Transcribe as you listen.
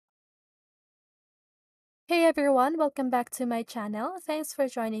Hey everyone, welcome back to my channel. Thanks for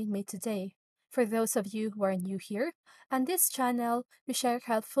joining me today. For those of you who are new here, on this channel, we share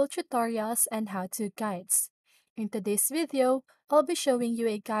helpful tutorials and how-to guides. In today's video, I'll be showing you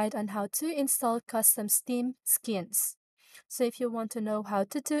a guide on how to install custom Steam skins. So if you want to know how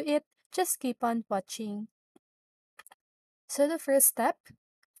to do it, just keep on watching. So the first step,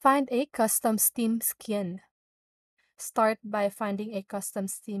 find a custom Steam skin. Start by finding a custom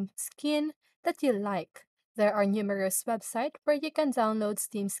Steam skin that you like. There are numerous websites where you can download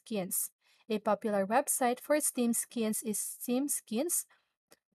Steam skins. A popular website for Steam skins is Steam Skins,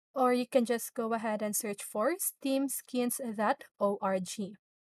 or you can just go ahead and search for steamskins.org,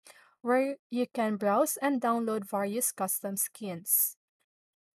 where you can browse and download various custom skins.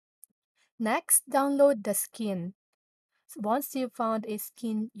 Next, download the skin. Once you've found a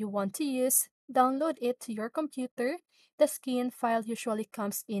skin you want to use, download it to your computer. The skin file usually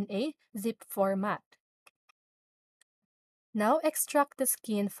comes in a zip format. Now extract the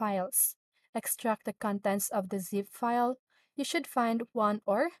skin files. Extract the contents of the zip file. You should find one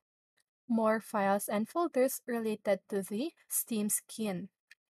or more files and folders related to the Steam skin.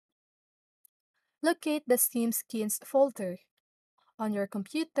 Locate the Steam skins folder. On your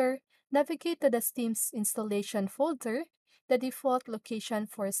computer, navigate to the Steam's installation folder. The default location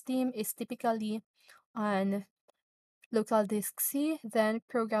for Steam is typically on local disk C, then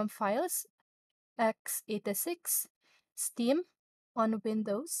program files, x86, Steam on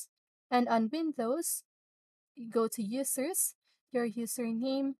Windows, and on Windows, go to users, your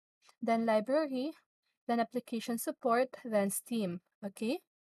username, then library, then application support, then Steam, okay?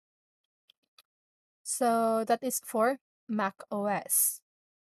 So that is for macOS.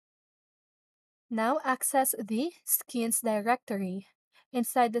 Now access the skins directory.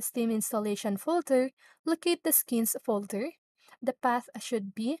 Inside the Steam installation folder, locate the skins folder. The path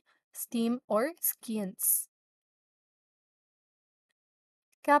should be Steam or skins.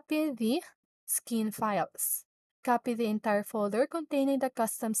 Copy the skin files. Copy the entire folder containing the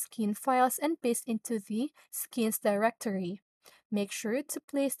custom skin files and paste into the skins directory. Make sure to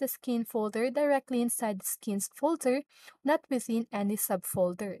place the skin folder directly inside the skins folder, not within any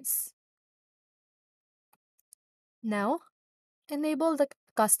subfolders. Now, enable the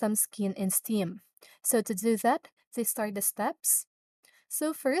custom skin in Steam. So to do that, these are the steps.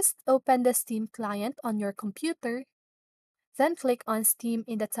 So first, open the Steam client on your computer. Then click on Steam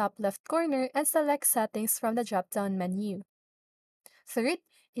in the top left corner and select Settings from the drop-down menu. Third,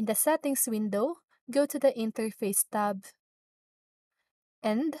 in the Settings window, go to the Interface tab.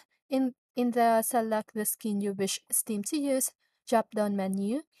 And in the Select the skin you wish Steam to use drop-down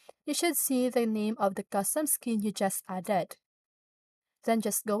menu, you should see the name of the custom skin you just added. Then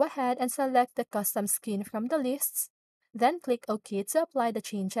just go ahead and select the custom skin from the lists. Then click OK to apply the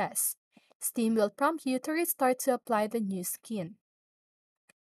changes. Steam will prompt you to restart to apply the new skin.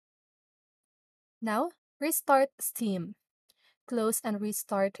 Now, restart Steam. Close and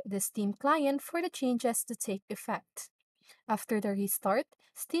restart the Steam client for the changes to take effect. After the restart,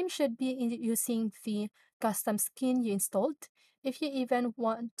 Steam should be using the custom skin you installed. If you even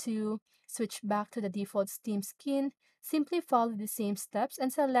want to switch back to the default Steam skin, simply follow the same steps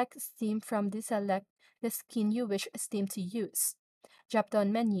and select Steam from the Select the skin you wish Steam to use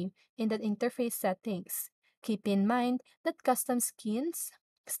drop-down menu in the interface settings. Keep in mind that custom skins,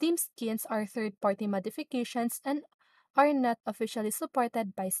 Steam skins are third-party modifications and are not officially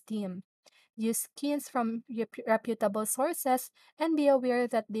supported by Steam. Use skins from reputable sources and be aware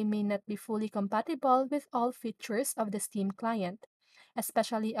that they may not be fully compatible with all features of the Steam client,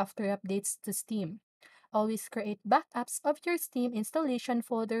 especially after updates to Steam. Always create backups of your Steam installation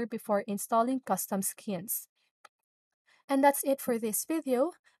folder before installing custom skins. And that's it for this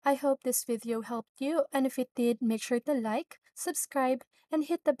video. I hope this video helped you, and if it did, make sure to like, subscribe, and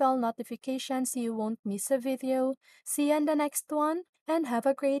hit the bell notification so you won't miss a video. See you in the next one, and have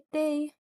a great day!